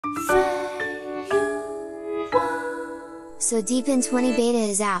So deepin 20 beta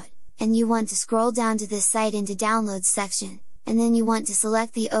is out, and you want to scroll down to this site into Downloads section, and then you want to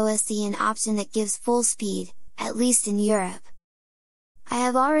select the OSDN option that gives full speed, at least in Europe. I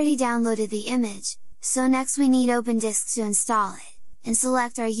have already downloaded the image, so next we need Open Disk to install it, and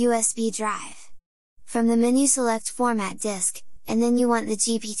select our USB drive. From the menu select Format Disk, and then you want the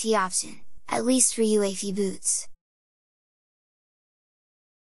GPT option, at least for UEFI boots.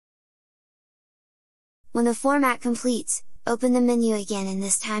 When the format completes, open the menu again and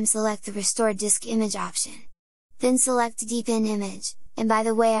this time select the Restore Disk Image option. Then select Deepin Image, and by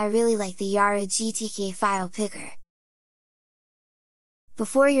the way I really like the Yara GTK file picker.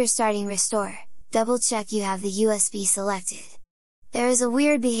 Before you're starting restore, double check you have the USB selected. There is a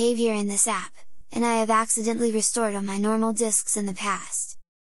weird behavior in this app, and I have accidentally restored on my normal disks in the past.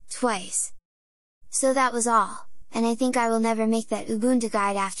 Twice. So that was all, and I think I will never make that Ubuntu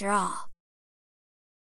guide after all.